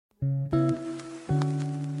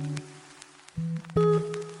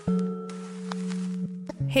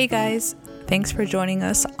Hey guys, thanks for joining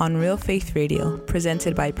us on Real Faith Radio,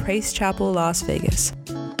 presented by Praise Chapel Las Vegas.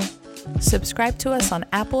 Subscribe to us on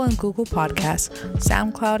Apple and Google Podcasts,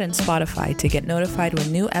 SoundCloud, and Spotify to get notified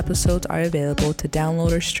when new episodes are available to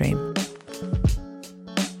download or stream.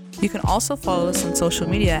 You can also follow us on social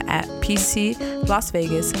media at PC Las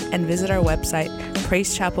Vegas and visit our website,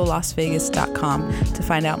 praisechapellasvegas.com, to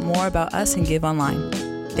find out more about us and give online.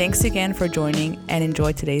 Thanks again for joining and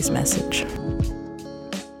enjoy today's message.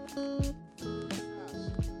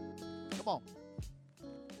 Come on.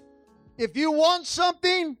 If you want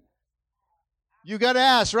something, you got to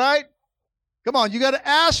ask, right? Come on, you got to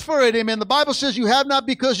ask for it. Amen. The Bible says you have not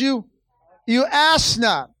because you ask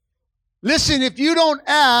not. Listen, if you don't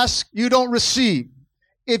ask, you don't receive.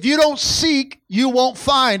 If you don't seek, you won't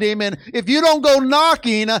find. Amen. If you don't go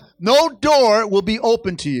knocking, no door will be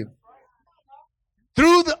open to you.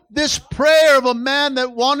 Through this prayer of a man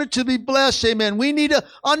that wanted to be blessed, amen, we need to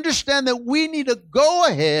understand that we need to go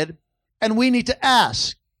ahead and we need to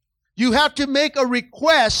ask. You have to make a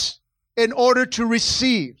request in order to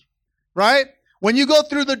receive, right? When you go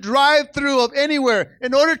through the drive-through of anywhere,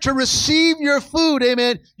 in order to receive your food,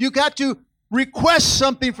 amen, you got to request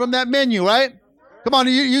something from that menu, right? Come on,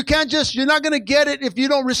 you can't just, you're not going to get it if you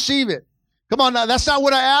don't receive it. Come on, now, that's not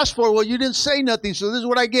what I asked for. Well, you didn't say nothing, so this is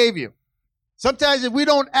what I gave you. Sometimes if we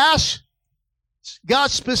don't ask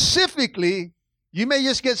God specifically, you may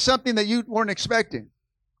just get something that you weren't expecting.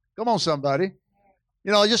 Come on, somebody.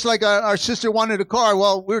 You know, just like our sister wanted a car,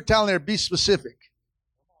 well, we were telling her, be specific.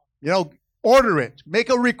 You know, order it.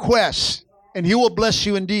 Make a request, and He will bless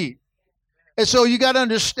you indeed. And so you got to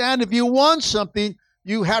understand, if you want something,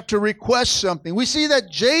 you have to request something. We see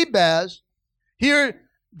that Jabez here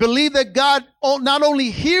believed that God not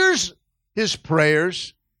only hears his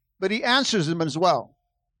prayers, but He answers them as well.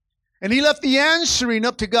 And he left the answering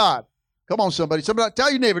up to God. Come on, somebody. Somebody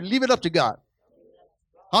tell your neighbor, leave it up to God.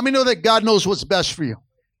 How many know that God knows what's best for you?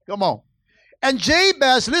 Come on. And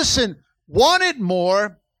Jabez, listen, wanted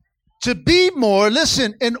more, to be more,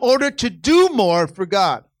 listen, in order to do more for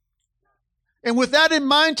God. And with that in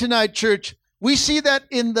mind tonight, church, we see that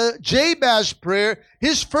in the Jabez prayer,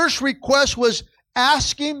 his first request was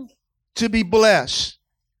asking to be blessed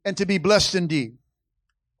and to be blessed indeed.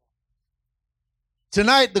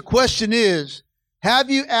 Tonight, the question is, have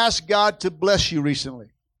you asked God to bless you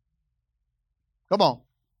recently? Come on.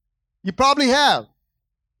 You probably have.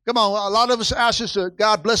 Come on, a lot of us ask us,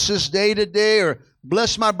 God bless this day today, or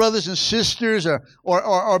bless my brothers and sisters,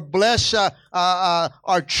 or bless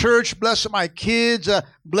our church, bless my kids,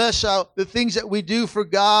 bless the things that we do for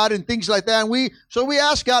God and things like that. And so we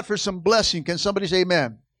ask God for some blessing. Can somebody say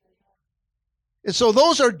amen? And so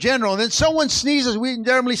those are general. And then someone sneezes, we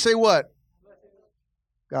generally say what?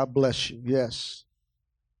 God bless you. Yes.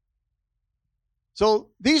 So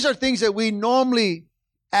these are things that we normally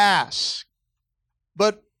ask.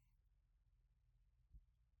 But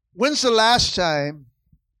when's the last time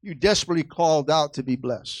you desperately called out to be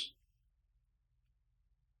blessed?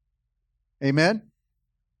 Amen?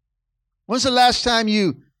 When's the last time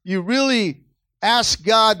you really asked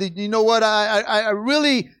God that, you know what, I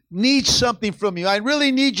really need something from you. I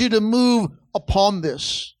really need you to move upon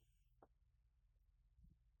this.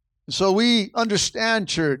 So we understand,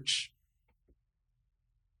 church,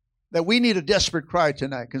 that we need a desperate cry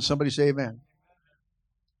tonight. Can somebody say amen?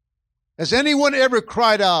 Has anyone ever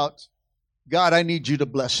cried out, God, I need you to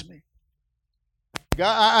bless me?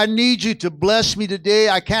 God, I need you to bless me today.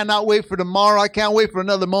 I cannot wait for tomorrow. I can't wait for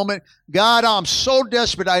another moment. God, I'm so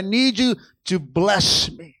desperate. I need you to bless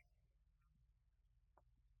me.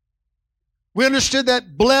 We understood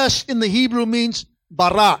that blessed in the Hebrew means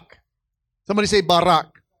barak. Somebody say barak.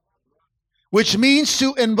 Which means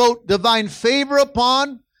to invoke divine favor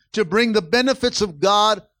upon, to bring the benefits of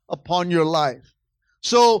God upon your life.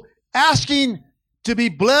 So asking to be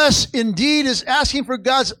blessed indeed is asking for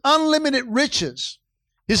God's unlimited riches,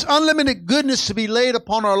 His unlimited goodness to be laid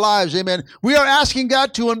upon our lives. Amen. We are asking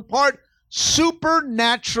God to impart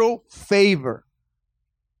supernatural favor.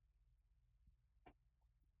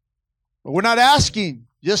 But we're not asking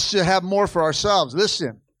just to have more for ourselves,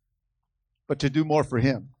 listen, but to do more for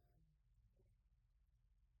Him.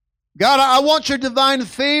 God, I want your divine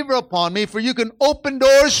favor upon me, for you can open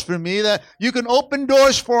doors for me, that you can open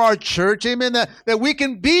doors for our church, amen, that we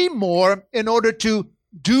can be more in order to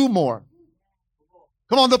do more.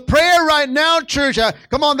 Come on, the prayer right now, church,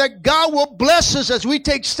 come on, that God will bless us as we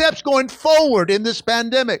take steps going forward in this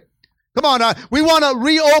pandemic. Come on, we want to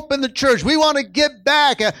reopen the church. We want to get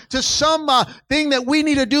back to some thing that we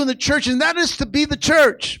need to do in the church, and that is to be the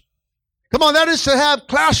church. Come on, that is to have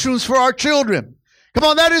classrooms for our children. Come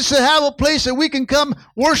on, that is to have a place that we can come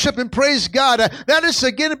worship and praise God. That is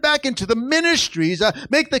to get back into the ministries,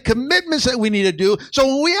 make the commitments that we need to do. So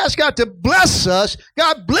when we ask God to bless us,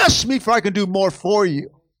 God bless me for I can do more for you.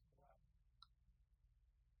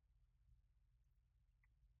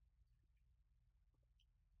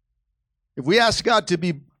 If we ask God to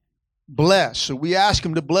be blessed, so we ask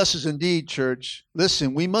Him to bless us indeed, church,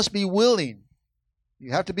 listen, we must be willing.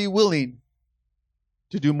 You have to be willing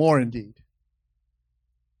to do more indeed.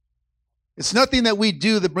 It's nothing that we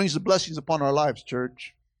do that brings the blessings upon our lives,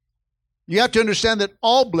 church. You have to understand that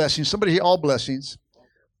all blessings, somebody here, all blessings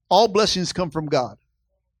come from God.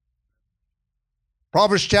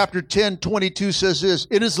 Proverbs chapter 10:22 says this,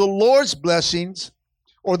 it is the Lord's blessings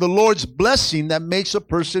or the Lord's blessing that makes a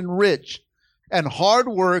person rich, and hard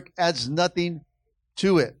work adds nothing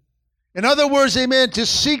to it. In other words, amen, to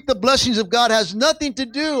seek the blessings of God has nothing to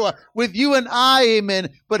do with you and I, amen,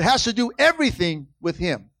 but has to do everything with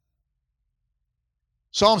Him.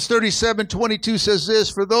 Psalms 37:22 says this,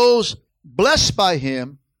 for those blessed by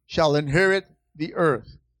Him shall inherit the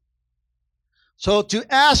earth. So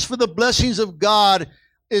to ask for the blessings of God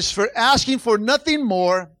is for asking for nothing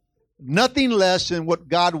more, nothing less than what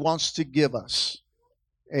God wants to give us.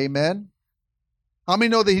 Amen. How many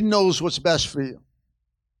know that He knows what's best for you?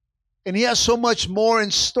 And He has so much more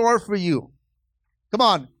in store for you. Come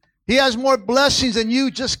on. He has more blessings than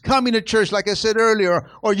you just coming to church, like I said earlier,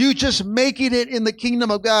 or you just making it in the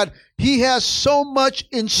kingdom of God. He has so much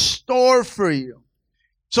in store for you.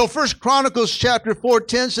 So 1 Chronicles chapter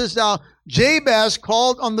 4:10 says, now Jabez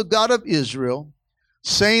called on the God of Israel,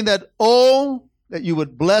 saying that, oh, that you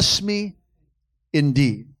would bless me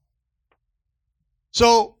indeed.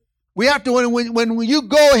 So we have to, when you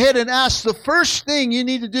go ahead and ask, the first thing you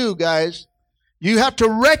need to do, guys, you have to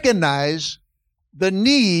recognize the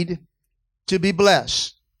need to be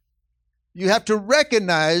blessed. You have to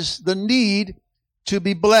recognize the need to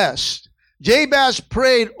be blessed. Jabez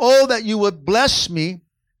prayed, oh, that you would bless me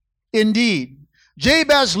indeed.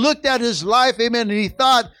 Jabez looked at his life, amen, and he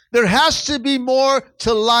thought, there has to be more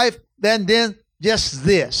to life than just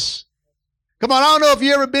this. Come on, I don't know if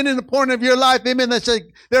you've ever been in a point of your life, amen, that says,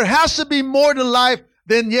 there has to be more to life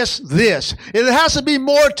than just this. It has to be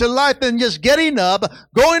more to life than just getting up,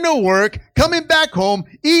 going to work, coming back home,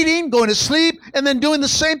 eating, going to sleep, and then doing the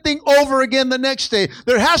same thing over again the next day.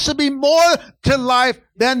 There has to be more to life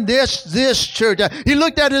than this church. He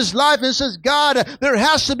looked at his life and says, God, there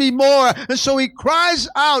has to be more. And so he cries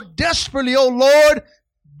out desperately, oh Lord,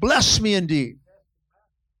 bless me indeed.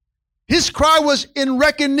 His cry was in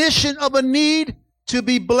recognition of a need to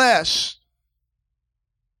be blessed.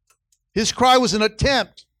 His cry was an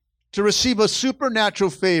attempt to receive a supernatural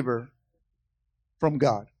favor from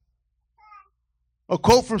God. A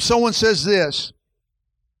quote from someone says this,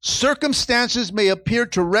 circumstances may appear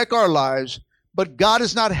to wreck our lives, but God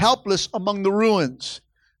is not helpless among the ruins.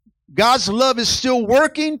 God's love is still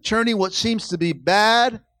working, turning what seems to be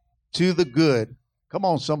bad to the good. Come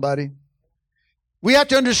on, somebody. We have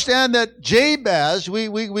to understand that Jabez,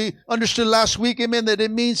 we understood last week, amen, that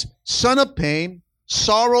it means son of pain,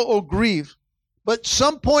 sorrow or grief. But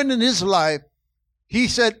some point in his life, he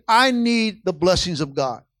said, I need the blessings of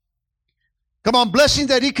God. Come on, blessings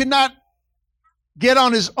that he could not get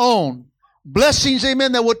on his own. Blessings,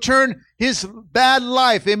 amen, that will turn his bad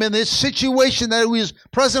life, amen, this situation that he was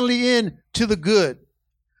presently in to the good.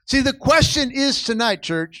 See, the question is tonight,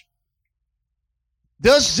 church,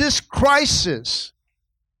 does this crisis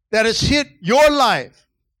that has hit your life,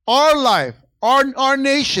 our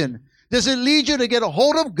nation, does it lead you to get a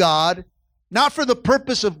hold of God, not for the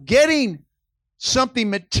purpose of getting something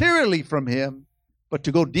materially from Him, but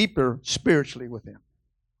to go deeper spiritually with Him?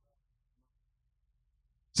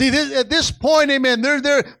 See, at this point, amen,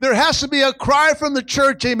 there has to be a cry from the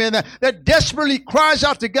church, amen, that desperately cries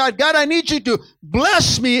out to God, God, I need you to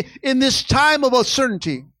bless me in this time of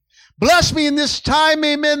uncertainty. Bless me in this time,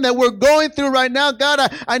 amen, that we're going through right now. God,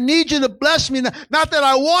 I need you to bless me. Not that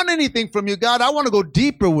I want anything from you, God. I want to go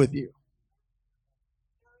deeper with you.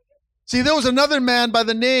 See, there was another man by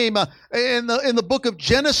the name in the book of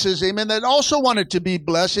Genesis, amen, that also wanted to be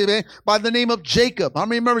blessed, amen, by the name of Jacob. How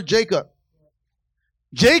many remember Jacob?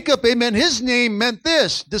 Jacob, amen, his name meant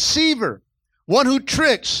this, deceiver, one who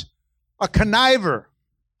tricks, a conniver.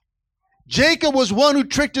 Jacob was one who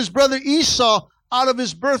tricked his brother Esau out of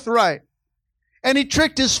his birthright. And he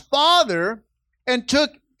tricked his father and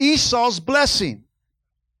took Esau's blessing.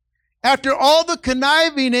 After all the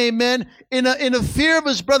conniving, amen, in a fear of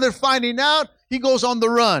his brother finding out, he goes on the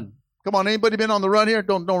run. Come on, anybody been on the run here?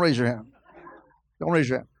 Don't raise your hand. Don't raise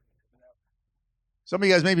your hand. Some of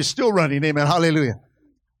you guys may be still running, amen, hallelujah.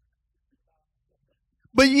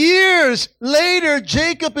 But years later,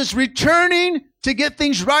 Jacob is returning to get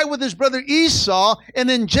things right with his brother Esau.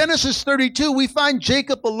 And in Genesis 32, we find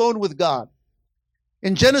Jacob alone with God.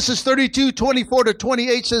 In Genesis 32, 24 to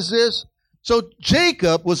 28 says this, so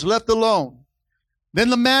Jacob was left alone. Then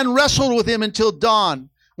the man wrestled with him until dawn.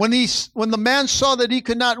 When the man saw that he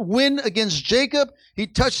could not win against Jacob, he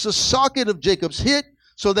touched the socket of Jacob's hip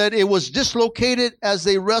so that it was dislocated as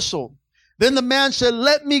they wrestled. Then the man said,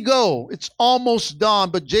 let me go. It's almost dawn.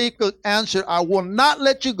 But Jacob answered, I will not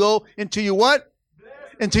let you go until you what?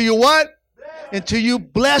 Until you what? Until you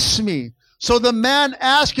bless me. So the man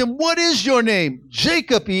asked him, what is your name?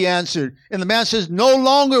 Jacob, he answered. And the man says, no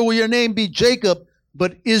longer will your name be Jacob,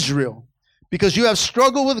 but Israel, because you have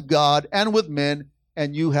struggled with God and with men,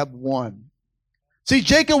 and you have won. See,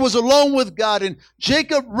 Jacob was alone with God, and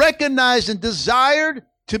Jacob recognized and desired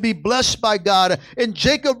to be blessed by God. And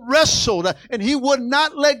Jacob wrestled, and he would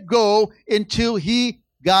not let go until he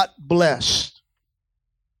got blessed.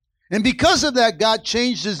 And because of that, God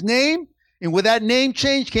changed his name. And with that name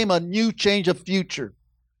change came a new change of future.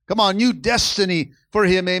 Come on, new destiny for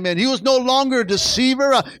him, amen. He was no longer a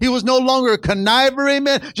deceiver. He was no longer a conniver,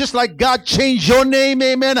 amen. Just like God changed your name,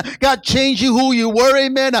 amen. God changed you who you were,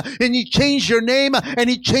 amen. And he changed your name and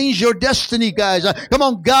he changed your destiny, guys. Come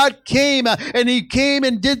on, God came and he came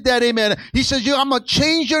and did that, amen. He says, I'm going to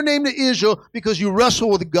change your name to Israel because you wrestle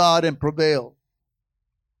with God and prevail.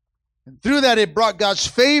 And through that, it brought God's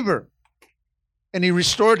favor. And he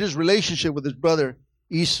restored his relationship with his brother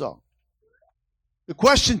Esau. The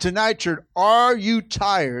question tonight, church, are you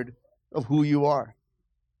tired of who you are?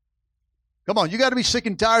 Come on, you got to be sick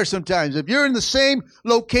and tired sometimes. If you're in the same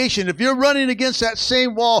location, if you're running against that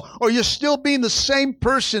same wall, or you're still being the same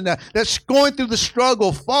person that's going through the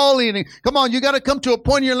struggle, falling, and come on, you got to come to a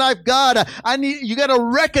point in your life, God, you got to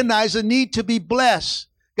recognize the need to be blessed.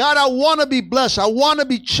 God, I want to be blessed. I want to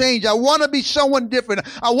be changed. I want to be someone different.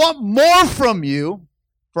 I want more from you,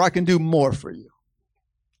 for I can do more for you.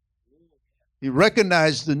 He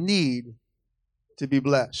recognized the need to be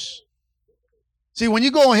blessed. See, when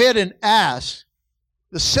you go ahead and ask,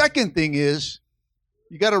 the second thing is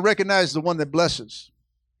you got to recognize the one that blesses.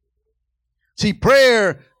 See,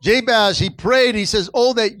 prayer, Jabez, he prayed. He says,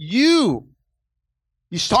 oh, that you,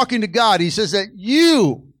 he's talking to God. He says that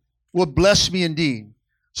you will bless me indeed.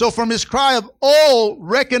 So from his cry of, oh,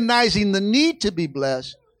 recognizing the need to be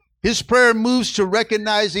blessed, his prayer moves to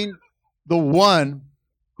recognizing the one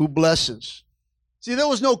who blesses. See, there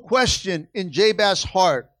was no question in Jabez's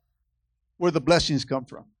heart where the blessings come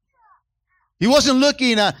from. He wasn't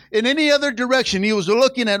looking in any other direction. He was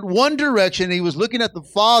looking at one direction. He was looking at the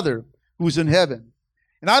Father who's in heaven.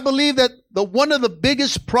 And I believe that one of the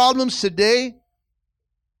biggest problems today,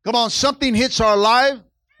 come on, something hits our life,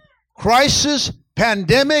 crisis,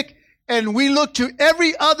 pandemic, and we look to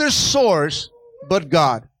every other source but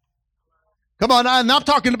God. Come on, I'm not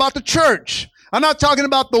talking about the church. I'm not talking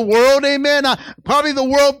about the world, amen. Probably the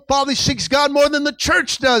world seeks God more than the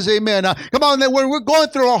church does, amen. Come on, when we're going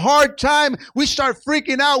through a hard time, we start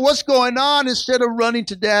freaking out what's going on instead of running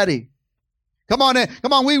to Daddy. Come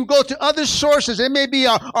on, we go to other sources. It may be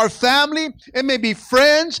our family, it may be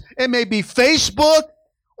friends, it may be Facebook,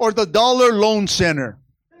 or the Dollar Loan Center.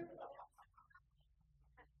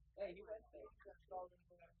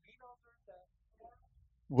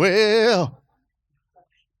 Well,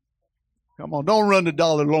 come on, don't run to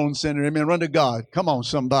Dollar Loan Center, amen. Run to God. Come on,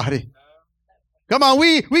 somebody. Come on,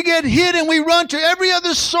 we get hit and we run to every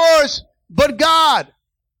other source but God.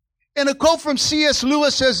 And a quote from C.S.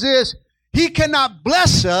 Lewis says this, He cannot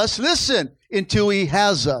bless us, listen, until He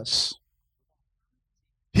has us.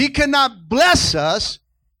 He cannot bless us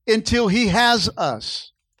until He has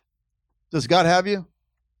us. Does God have you?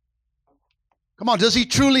 Come on, does He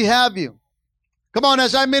truly have you? Come on,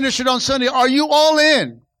 as I ministered on Sunday, are you all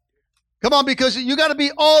in? Come on, because you got to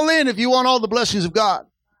be all in if you want all the blessings of God.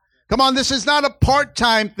 Come on, this is not a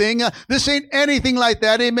part-time thing. This ain't anything like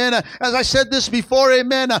that, amen. As I said this before,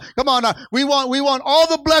 amen. Come on, we want all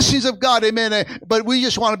the blessings of God, amen. But we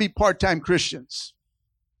just want to be part-time Christians.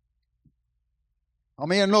 I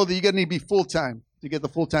mean, I know that you're going to need to be full-time to get the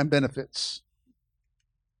full-time benefits.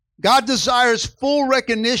 God desires full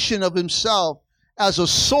recognition of Himself as a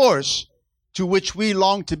source to which we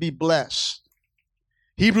long to be blessed.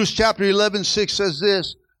 Hebrews chapter 11:6 says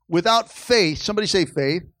this, without faith, somebody say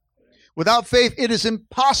faith. Without faith, it is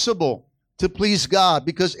impossible to please God,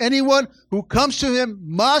 because anyone who comes to Him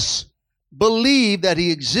must believe that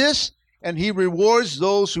He exists and He rewards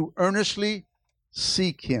those who earnestly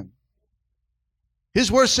seek Him.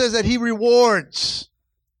 His word says that He rewards.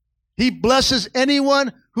 He blesses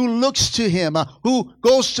anyone who looks to him, who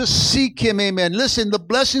goes to seek him. Amen. Listen, the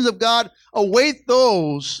blessings of God await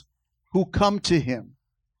those who come to him.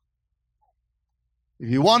 If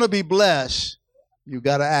you want to be blessed, you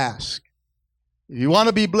got to ask. If you want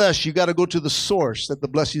to be blessed, you got to go to the source that the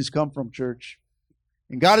blessings come from, church.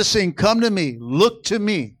 And God is saying, come to me, look to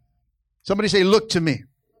me. Somebody say, look to me.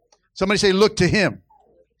 Somebody say, look to him.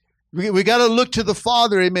 We got to look to the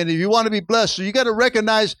Father, amen, if you want to be blessed. So you got to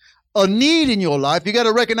recognize a need in your life. You got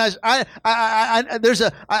to recognize there's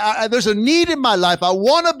a need in my life. I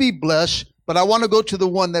want to be blessed, but I want to go to the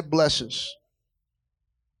one that blesses.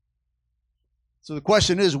 So the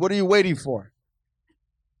question is, what are you waiting for?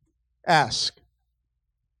 Ask.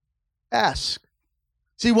 Ask.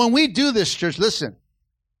 See, when we do this, church, listen.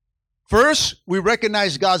 First, we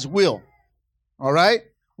recognize God's will. All right?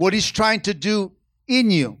 What he's trying to do in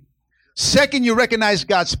you. Second, you recognize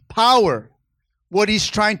God's power. What he's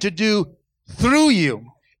trying to do through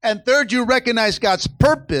you. And third, you recognize God's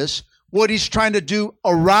purpose. What he's trying to do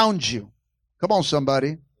around you. Come on,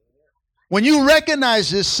 somebody. When you recognize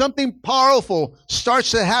this, something powerful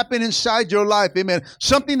starts to happen inside your life. Amen.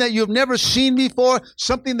 Something that you've never seen before.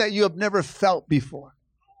 Something that you have never felt before.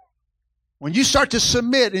 When you start to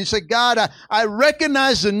submit and you say, God, I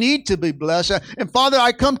recognize the need to be blessed. And Father,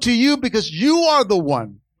 I come to you because you are the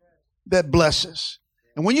one that blesses.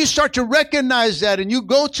 And when you start to recognize that and you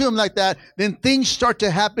go to him like that, then things start to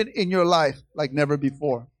happen in your life like never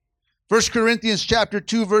before. 1 Corinthians chapter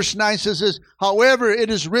 2 verse 9 says this, however, it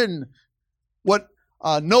is written, what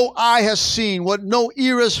no eye has seen, what no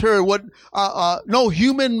ear has heard, what no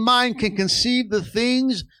human mind can conceive, the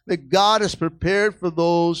things that God has prepared for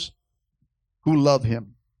those who love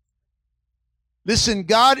him. Listen,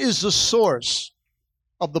 God is the source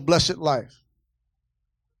of the blessed life.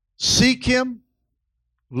 Seek him,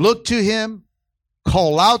 look to him,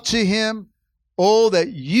 call out to him. Oh, that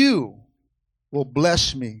you will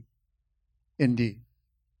bless me indeed.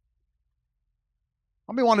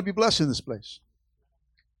 How many want to be blessed in this place?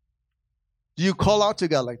 Do you call out to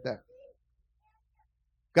God like that?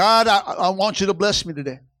 God, I want you to bless me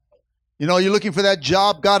today. You know, you're looking for that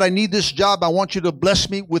job. God, I need this job. I want you to bless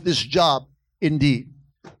me with this job indeed.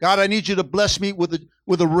 God, I need you to bless me with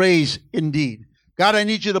a raise indeed. God, I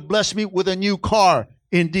need you to bless me with a new car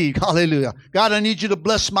indeed. Hallelujah. God, I need you to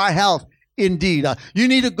bless my health indeed. You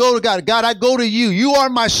need to go to God. God, I go to you. You are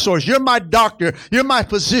my source. You're my doctor. You're my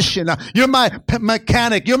physician. You're my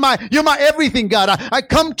mechanic. You're my everything, God. I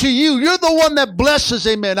come to you. You're the one that blesses.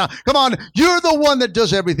 Amen. Come on. You're the one that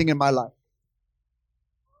does everything in my life.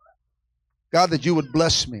 God, that you would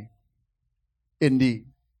bless me indeed.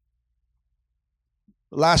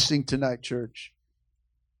 The last thing tonight, church.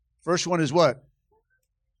 First one is what?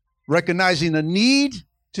 Recognizing the need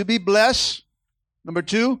to be blessed. Number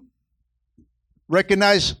two,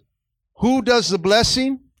 recognize who does the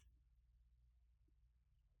blessing.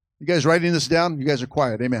 You guys writing this down? You guys are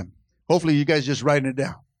quiet. Amen. Hopefully you guys just writing it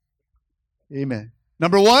down. Amen.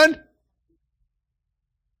 Number one.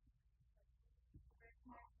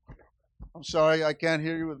 I'm sorry, I can't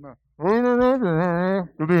hear you with my...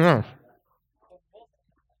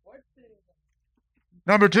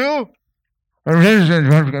 Number two.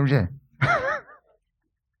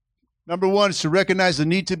 Number one is to recognize the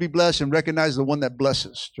need to be blessed and recognize the one that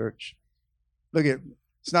blesses, church. Look at,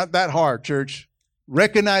 it's not that hard, church.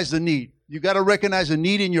 Recognize the need. You got to recognize the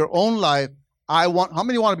need in your own life. How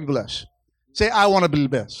many want to be blessed? Say, I want to be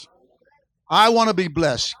blessed. I want to be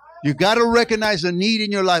blessed. You got to recognize the need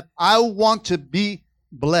in your life. I want to be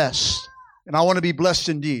blessed. And I want to be blessed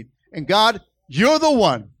indeed. And God, you're the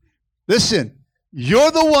one. Listen,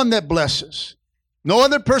 you're the one that blesses. No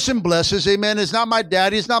other person blesses. Amen. It's not my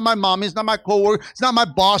daddy. It's not my mommy. It's not my coworker. It's not my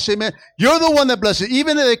boss. Amen. You're the one that blesses.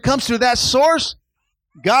 Even if it comes through that source,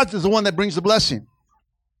 God is the one that brings the blessing.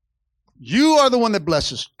 You are the one that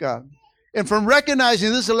blesses, God. And from recognizing,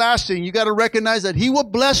 this is the last thing, you got to recognize that he will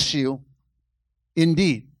bless you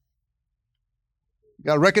indeed. You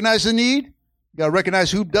got to recognize the need. You got to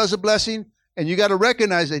recognize who does the blessing. And you got to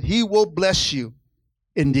recognize that he will bless you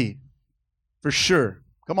indeed. For sure.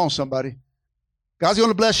 Come on, somebody. God's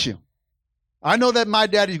going to bless you. I know that my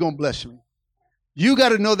daddy's going to bless me. You got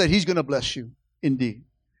to know that he's going to bless you indeed.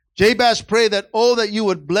 Jabez prayed that, oh, that you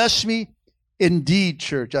would bless me indeed,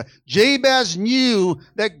 church. Jabez knew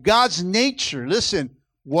that God's nature, listen,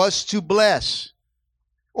 was to bless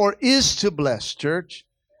or is to bless, church.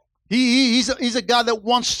 He's a God that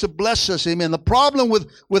wants to bless us. Amen. The problem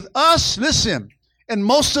with us, listen, and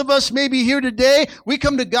most of us maybe here today, we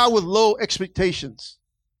come to God with low expectations.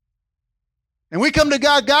 And we come to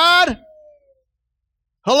God, God,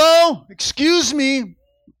 hello, excuse me.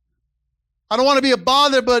 I don't want to be a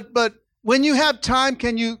bother, but when you have time,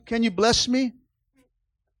 can you bless me?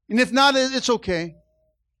 And if not, it's okay.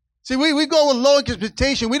 See, we go with low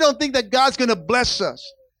expectation. We don't think that God's going to bless us.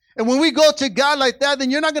 And when we go to God like that,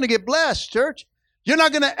 then you're not going to get blessed, church. You're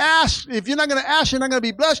not going to ask. If you're not going to ask, you're not going to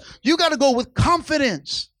be blessed. You got to go with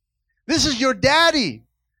confidence. This is your daddy.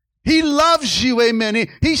 He loves you, amen.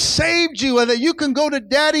 He saved you, and that you can go to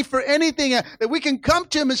daddy for anything, that we can come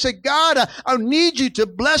to him and say, God, I need you to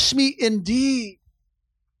bless me indeed.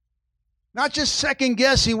 Not just second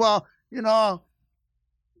guessing, well,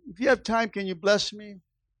 if you have time, can you bless me?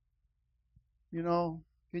 Can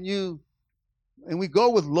you? And we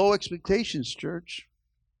go with low expectations, church.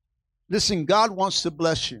 Listen, God wants to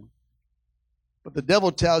bless you, but the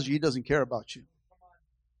devil tells you he doesn't care about you.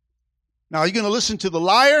 Now, are you going to listen to the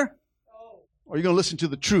liar, or are you going to listen to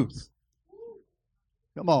the truth?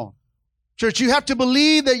 Come on. Church, you have to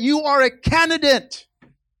believe that you are a candidate.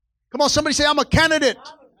 Come on, somebody say, I'm a candidate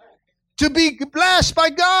to be blessed by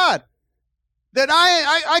God. That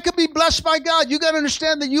I could be blessed by God. You got to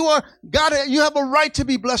understand that you are God. You have a right to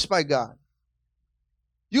be blessed by God.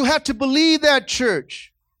 You have to believe that,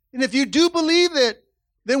 church. And if you do believe it,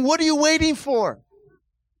 then what are you waiting for?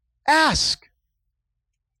 Ask.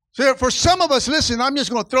 So for some of us, listen, I'm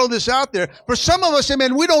just going to throw this out there. For some of us,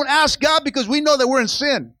 amen, we don't ask God because we know that we're in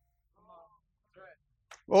sin.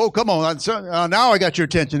 Oh, come on. Now I got your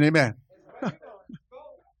attention, amen. Come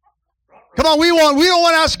on, we don't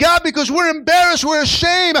want to ask God because we're embarrassed, we're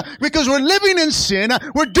ashamed, because we're living in sin,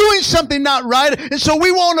 we're doing something not right, and so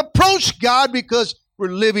we won't approach God because we're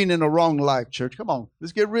living in a wrong life, church. Come on,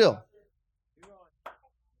 let's get real.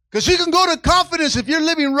 Because you can go to confidence if you're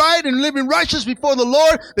living right and living righteous before the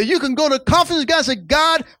Lord, that you can go to confidence, God, and say,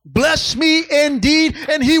 God, bless me indeed,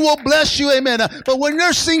 and He will bless you, amen. But when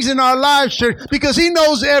there's things in our lives, church, because He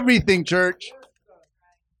knows everything, church.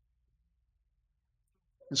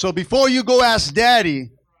 And so before you go ask Daddy,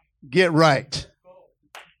 get right.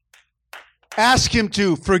 Ask Him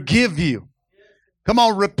to forgive you. Come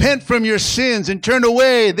on, repent from your sins and turn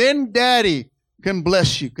away. Then Daddy can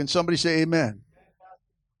bless you. Can somebody say amen?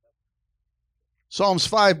 Psalms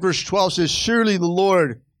 5 verse 12 says, Surely,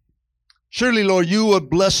 Lord, you will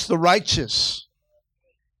bless the righteous.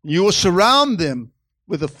 You will surround them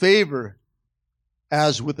with a favor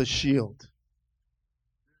as with a shield.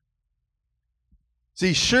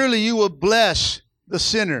 See, surely you will bless the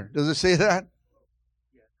sinner. Does it say that? It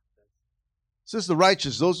says the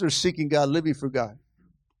righteous, those that are seeking God, living for God.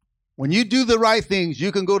 When you do the right things,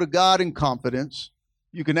 you can go to God in confidence.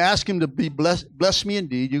 You can ask Him to be bless me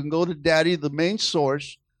indeed. You can go to Daddy, the main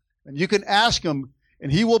source, and you can ask Him,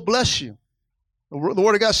 and He will bless you. The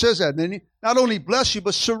Word of God says that. And then He not only bless you,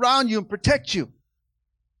 but surround you and protect you.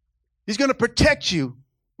 He's going to protect you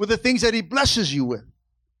with the things that He blesses you with.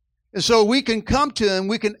 And so we can come to Him,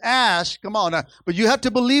 we can ask, come on, but you have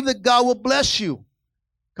to believe that God will bless you.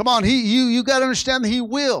 Come on, you got to understand that He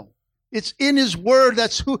will. It's in His Word.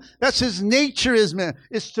 That's His nature is, man.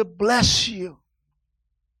 It's to bless you.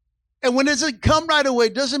 And when it doesn't come right away,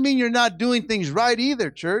 doesn't mean you're not doing things right either,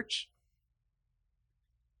 church.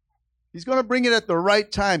 He's going to bring it at the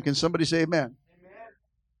right time. Can somebody say amen? Amen.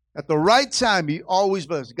 At the right time, He always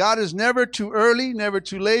blesses. God is never too early, never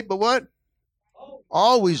too late, but what?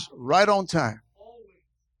 Always right on time.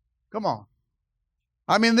 Come on.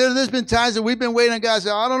 I mean, there's been times that we've been waiting on God. Say,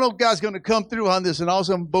 I don't know if God's going to come through on this, and all of a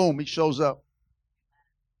sudden, boom, He shows up.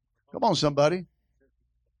 Come on, somebody.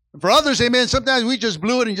 And for others, amen, sometimes we just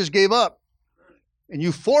blew it and just gave up. And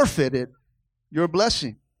you forfeited your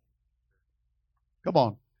blessing. Come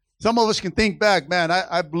on. Some of us can think back, man,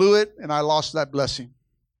 I blew it and I lost that blessing.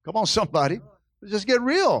 Come on, somebody. Just get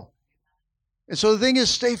real. And so the thing is,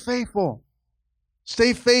 stay faithful.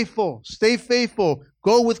 Stay faithful. Stay faithful.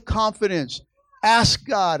 Go with confidence. Ask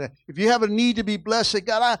God. If you have a need to be blessed, say,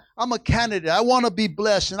 God, I'm a candidate. I want to be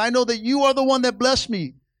blessed. And I know that you are the one that blessed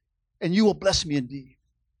me. And you will bless me indeed.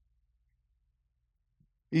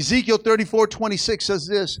 Ezekiel 34:26 says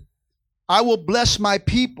this, I will bless my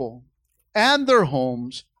people and their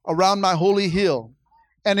homes around my holy hill.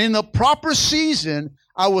 And in the proper season,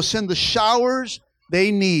 I will send the showers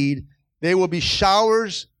they need. They will be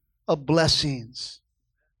showers of blessings.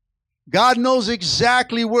 God knows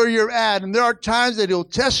exactly where you're at. And there are times that He'll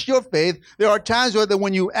test your faith. There are times that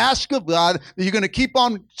when you ask of God, that you're going to keep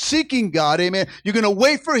on seeking God. Amen. You're going to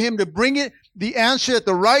wait for Him to bring it the answer at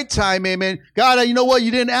the right time, amen. God, you know what?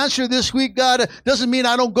 You didn't answer this week, God. Doesn't mean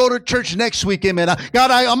I don't go to church next week, amen.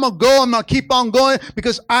 God, I'm going to go. I'm going to keep on going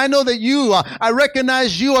because I know that you, I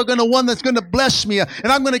recognize you are going to one that's going to bless me. And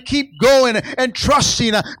I'm going to keep going and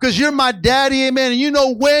trusting because you're my daddy, amen. And you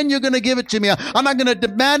know when you're going to give it to me. I'm not going to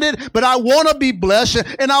demand it, but I want to be blessed.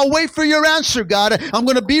 And I'll wait for your answer, God. I'm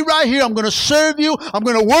going to be right here. I'm going to serve you. I'm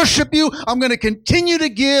going to worship you. I'm going to continue to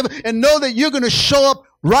give and know that you're going to show up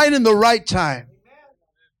right in the right time.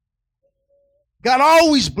 God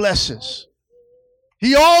always blesses.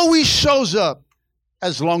 He always shows up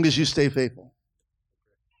as long as you stay faithful.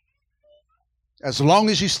 As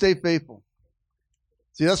long as you stay faithful.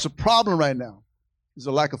 See, that's the problem right now, is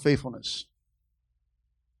a lack of faithfulness.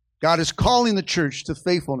 God is calling the church to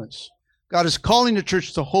faithfulness. God is calling the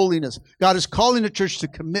church to holiness. God is calling the church to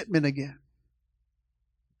commitment again.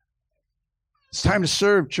 It's time to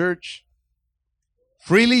serve, church.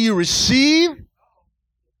 Freely you receive.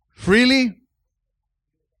 Freely.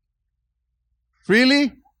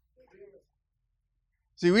 Freely.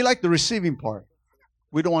 See, we like the receiving part.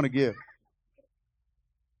 We don't want to give.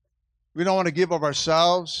 We don't want to give of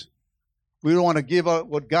ourselves. We don't want to give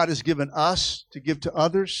what God has given us to give to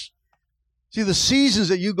others. See, the seasons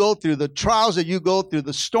that you go through, the trials that you go through,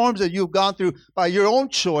 the storms that you've gone through by your own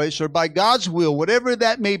choice or by God's will, whatever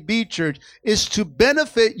that may be, church, is to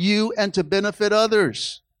benefit you and to benefit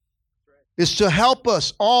others. It's to help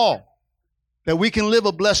us all that we can live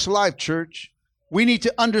a blessed life, church. We need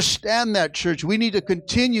to understand that, church. We need to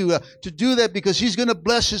continue to do that because He's going to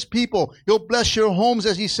bless His people. He'll bless your homes,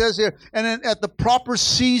 as He says there. And then at the proper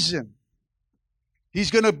season,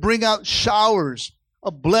 He's going to bring out showers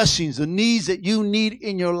of blessings, the needs that you need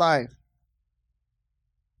in your life.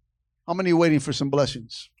 How many are waiting for some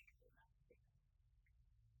blessings?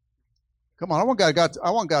 Come on, I want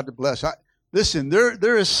God to bless. Listen,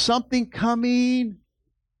 there is something coming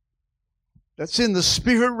that's in the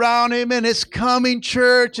spirit realm, amen. It's coming,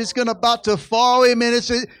 church. It's about to fall, amen.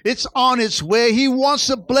 It's on its way. He wants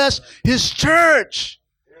to bless His church.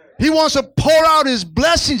 He wants to pour out His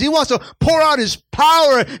blessings. He wants to pour out His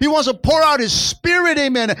power. He wants to pour out His Spirit.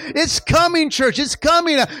 Amen. It's coming, church. It's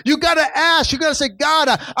coming. You got to ask. You got to say, God,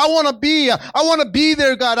 I want to be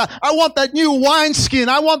there, God. I want that new wineskin.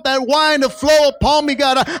 I want that wine to flow upon me,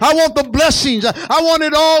 God. I want the blessings. I want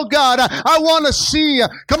it all, God. I want to see,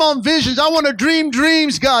 come on, visions. I want to dream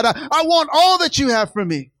dreams, God. I want all that you have for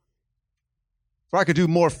me. For I could do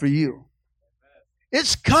more for you.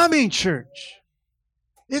 It's coming, church.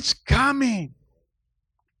 It's coming.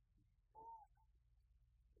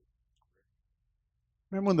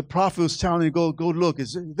 Remember when the prophet was telling you, go look,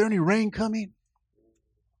 is there any rain coming?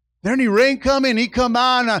 Is there any rain coming? He come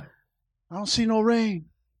on, I don't see no rain.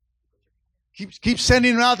 Keep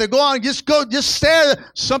sending him out there. Go on, just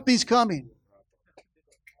stare. Something's coming.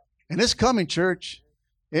 And it's coming, church.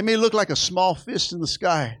 It may look like a small fist in the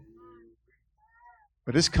sky,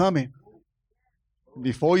 but it's coming.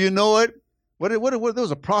 Before you know it, there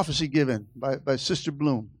was a prophecy given by Sister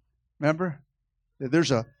Bloom. Remember?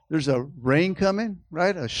 There's a rain coming,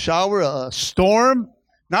 right? A shower, a storm.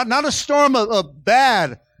 Not a storm of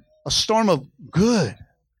bad, a storm of good.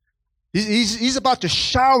 He's about to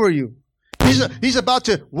shower you. He's about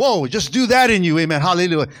to, just do that in you, amen,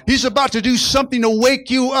 hallelujah. He's about to do something to wake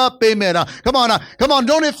you up, amen. Come on,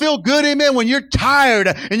 don't it feel good, amen, when you're tired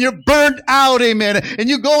and you're burnt out, amen, and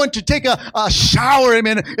you go in to take a shower,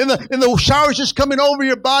 amen, and the shower's just coming over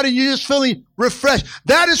your body, and you're just feeling refreshed.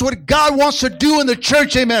 That is what God wants to do in the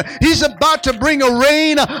church, amen. He's about to bring a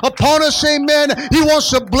rain upon us, amen. He wants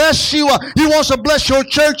to bless you. He wants to bless your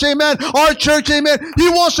church, amen, our church, amen. He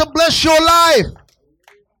wants to bless your life.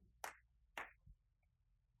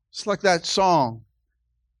 It's like that song,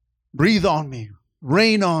 breathe on me,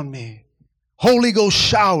 rain on me. Holy Ghost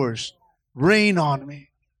showers, rain on me.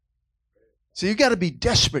 So you got to be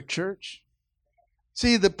desperate, church.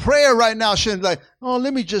 See, the prayer right now shouldn't be like,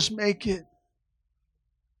 let me just make it.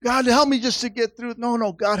 God, help me just to get through.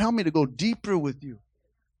 No, God, help me to go deeper with you.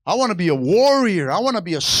 I want to be a warrior. I want to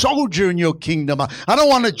be a soldier in your kingdom. I don't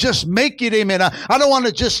want to just make it, amen. I don't want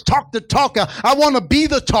to just talk the talk. I want to be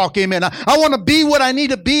the talk, amen. I want to be what I need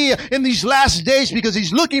to be in these last days because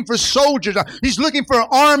He's looking for soldiers. He's looking for an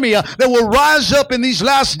army that will rise up in these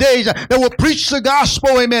last days, that will preach the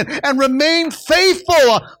gospel, amen, and remain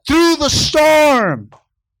faithful through the storm.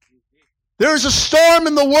 There's a storm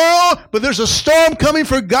in the world, but there's a storm coming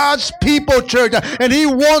for God's people, church. And He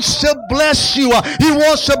wants to bless you. He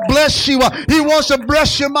wants to bless you. He wants to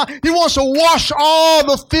bless your mind. He wants to wash all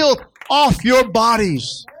the filth off your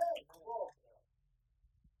bodies.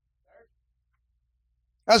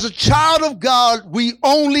 As a child of God, we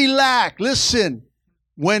only lack, listen,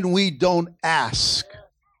 when we don't ask.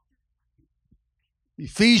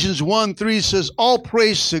 Ephesians 1:3 says, all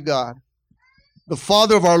praise to God, the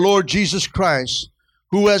Father of our Lord Jesus Christ,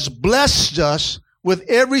 who has blessed us with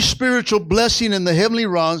every spiritual blessing in the heavenly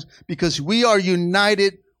realms because we are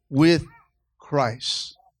united with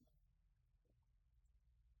Christ.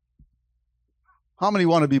 How many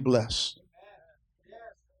want to be blessed?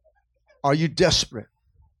 Are you desperate?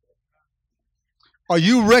 Are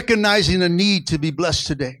you recognizing a need to be blessed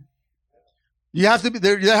today? You have to be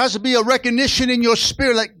there has to be a recognition in your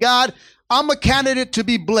spirit like, God, I'm a candidate to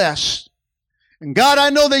be blessed. And God, I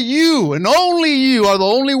know that you and only you are the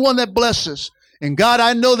only one that blesses. And God,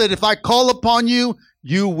 I know that if I call upon you,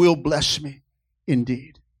 you will bless me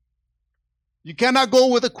indeed. You cannot go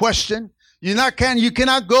with a question. You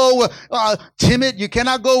cannot go timid. You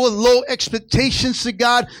cannot go with low expectations to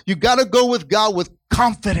God. You got to go with God with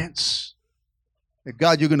confidence that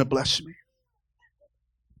God, you're going to bless me.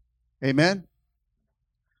 Amen.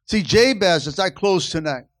 See, Jabez, as I close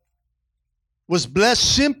tonight, was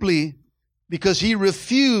blessed simply because he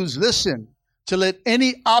refused, listen, to let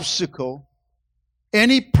any obstacle,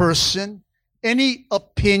 any person, any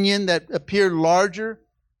opinion that appeared larger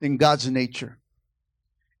than God's nature.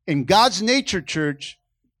 And God's nature, church,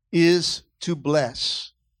 is to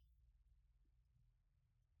bless.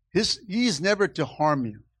 He is never to harm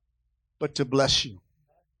you, but to bless you,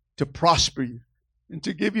 to prosper you, and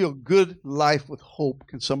to give you a good life with hope.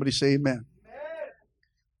 Can somebody say amen?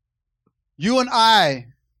 You and I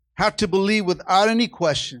have to believe without any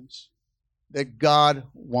questions that God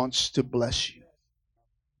wants to bless you.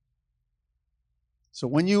 So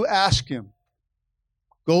when you ask Him,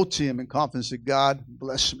 go to Him in confidence that God,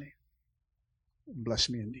 bless me. Bless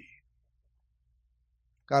me indeed.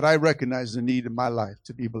 God, I recognize the need in my life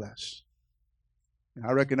to be blessed. And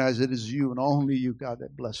I recognize it is you and only you, God,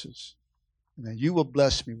 that blesses. And that you will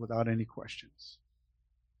bless me without any questions.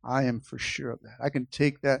 I am for sure of that. I can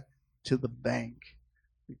take that to the bank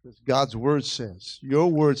because God's word says, your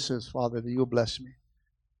word says, Father, that you'll bless me.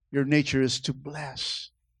 Your nature is to bless.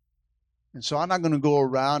 And so I'm not going to go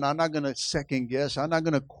around. I'm not going to second guess. I'm not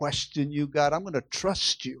going to question you, God. I'm going to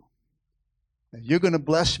trust you that you're going to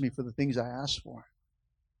bless me for the things I ask for.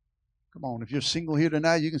 Come on, if you're single here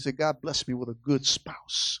tonight, you can say, God, bless me with a good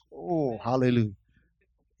spouse. Oh, hallelujah.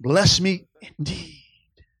 Bless me indeed.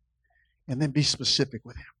 And then be specific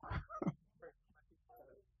with Him.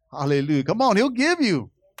 Hallelujah. Come on, He'll give you.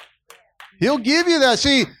 He'll give you that.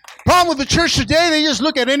 See, problem with the church today, they just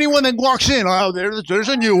look at anyone that walks in. Oh, there's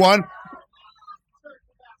a new one.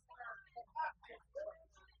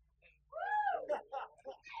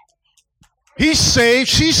 He's saved.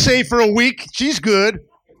 She's saved for a week. She's good.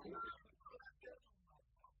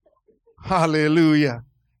 Hallelujah.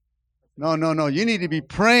 No. You need to be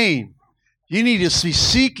praying. You need to be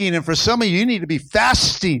seeking. And for some of you, you need to be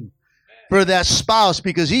fasting for that spouse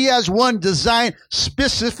because He has one designed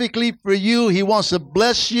specifically for you. He wants to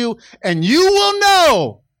bless you. And you will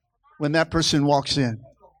know when that person walks in.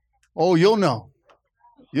 Oh, you'll know.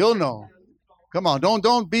 You'll know. Come on.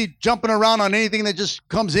 Don't be jumping around on anything that just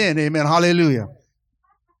comes in. Amen. Hallelujah.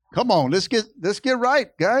 Come on. Let's get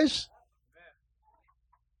right, guys.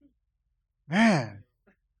 Man.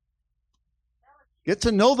 Get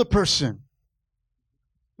to know the person.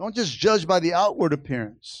 Don't just judge by the outward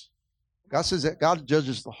appearance. God says that God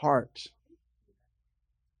judges the heart.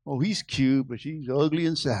 Oh, he's cute, but she's ugly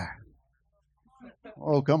inside.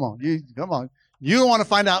 Oh, come on. Come on. You don't want to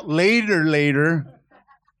find out later.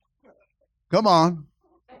 Come on.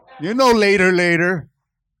 You know later.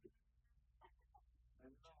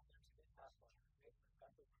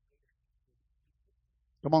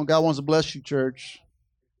 Come on, God wants to bless you, church.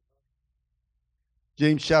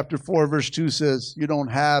 James chapter 4, verse 2 says, you don't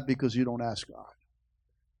have because you don't ask God.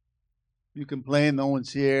 You complain, no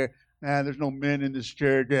one's here. There's no men in this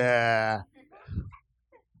church. Why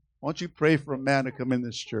don't you pray for a man to come in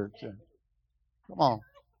this church? Come on.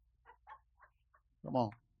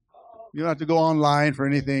 You don't have to go online for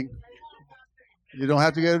anything. You don't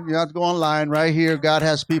have to go online. Right here, God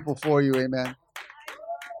has people for you. Amen.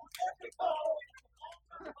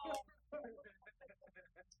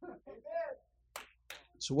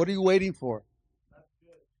 So what are you waiting for?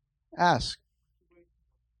 Ask.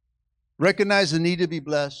 Recognize the need to be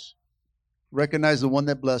blessed. Recognize the one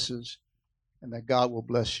that blesses. And that God will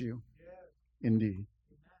bless you indeed.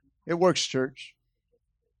 It works, church.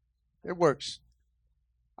 It works.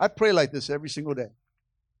 I pray like this every single day.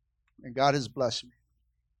 And God has blessed me.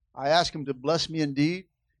 I ask Him to bless me indeed.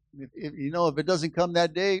 If it doesn't come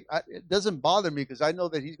that day, it doesn't bother me because I know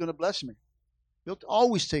that He's going to bless me. He'll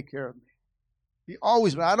always take care of me. He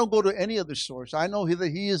always, I don't go to any other source. I know that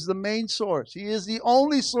He is the main source. He is the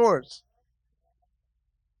only source.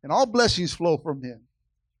 And all blessings flow from Him.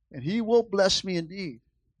 And He will bless me indeed.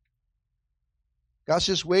 God's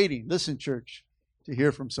just waiting, listen, church, to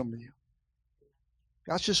hear from some of you.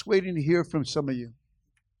 God's just waiting to hear from some of you.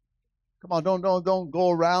 Come on, don't go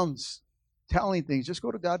around telling things. Just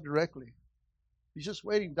go to God directly. He's just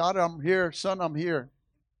waiting. Daughter, I'm here. Son, I'm here.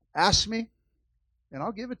 Ask me, and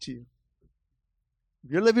I'll give it to you.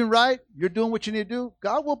 If you're living right, you're doing what you need to do,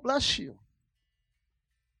 God will bless you.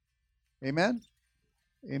 Amen?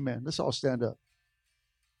 Amen. Let's all stand up.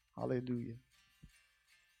 Hallelujah.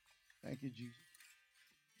 Thank you, Jesus.